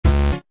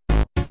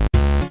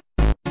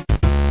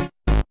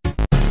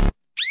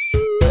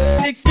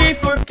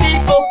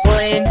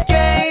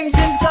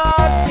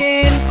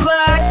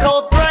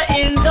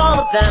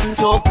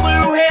until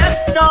blue hands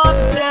stop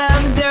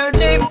them. Their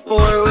names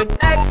forward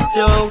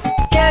exo.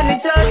 Can they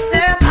touch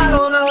them? I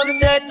don't know. They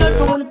said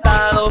neutral in the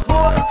battle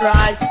for a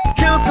prize.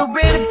 Cooper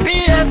with a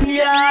BFB.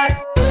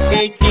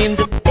 8 teams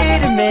of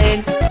 8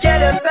 men.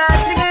 Get it back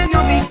and then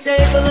you'll be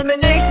safe.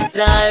 Elimination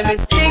time,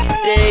 it's kick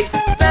stake.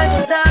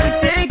 Fans how to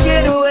take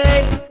it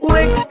away.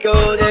 Wings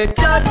go, they're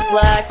just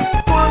slack.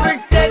 Forward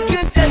extend,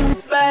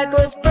 contestants back.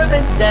 Let's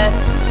prevent death.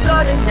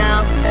 Starting now.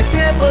 I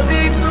can't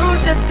believe who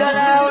just got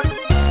out.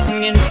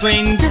 And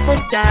swing just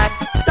like that.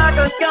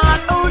 Taco's gone,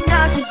 oh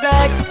now she's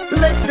back.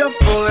 Let's go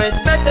for it,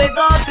 bet they've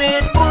all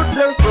been. Orbs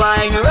are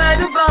flying right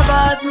above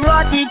us.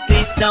 Rocky,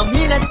 please tell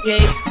me that's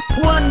gay.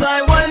 One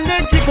by one,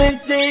 they're tickling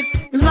safe.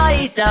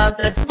 Lights out,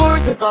 that's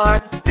force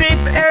apart.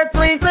 Paper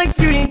airplanes like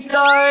shooting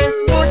stars.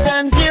 4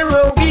 times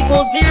 0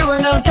 equals 0.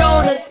 Now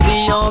don't let's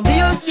be on the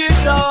ocean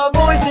star.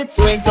 Boys that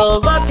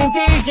twinkle up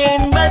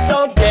contagion. Let's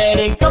all get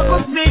a couple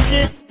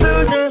vision.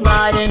 Loser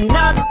riding,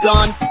 not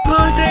gone.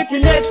 Lose their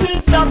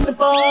connection, stop the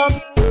bomb.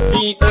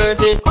 The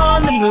earth is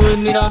on the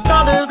moon. We don't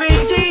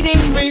tolerate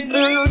cheating,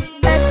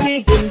 reboot.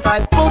 X's and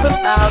Pies, pull them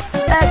out.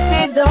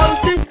 X is the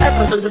host this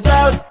episode's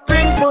about.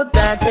 Bring forth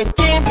that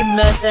game's a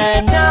mess.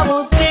 And now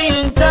we'll stay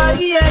inside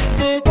the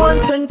exit. One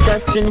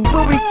contestant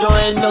will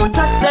rejoin. Don't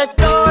touch that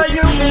door,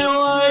 you'll be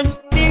one.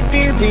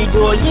 BFB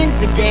joins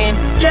the game.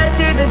 Get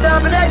to the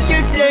top of that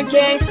huge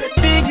staircase.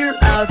 Figure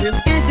out who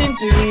isn't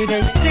who.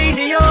 They say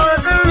they are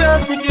or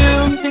else they're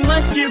doomed. They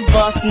must get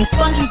Boston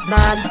Sponger's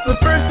mad. But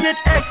first get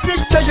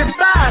X's treasure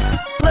fast.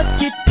 Let's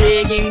get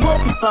digging, what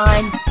we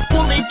find.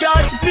 Holy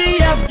gosh,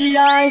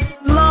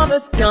 BFBI.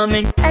 Lava's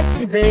coming,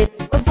 excavate.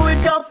 Avoid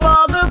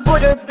Godfall,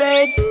 avoid our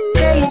fate.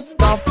 Hey, it's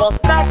Godfall's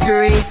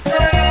factory.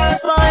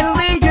 It's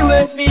finally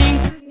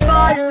UFE.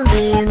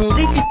 Fiery and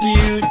leaky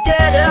feud.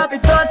 Get up,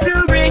 it's thought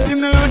to raise your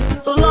mood.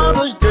 The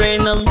lava's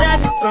drain, the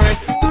ledge burns.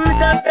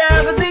 Who's up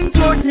everything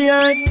towards the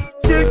earth?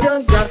 2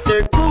 shows up,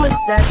 their coolest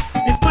set.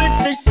 They split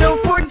the show,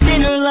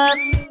 14 are left.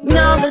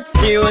 Now let's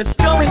see what's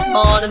going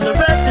on in the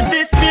rest of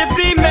this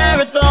BFB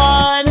marathon.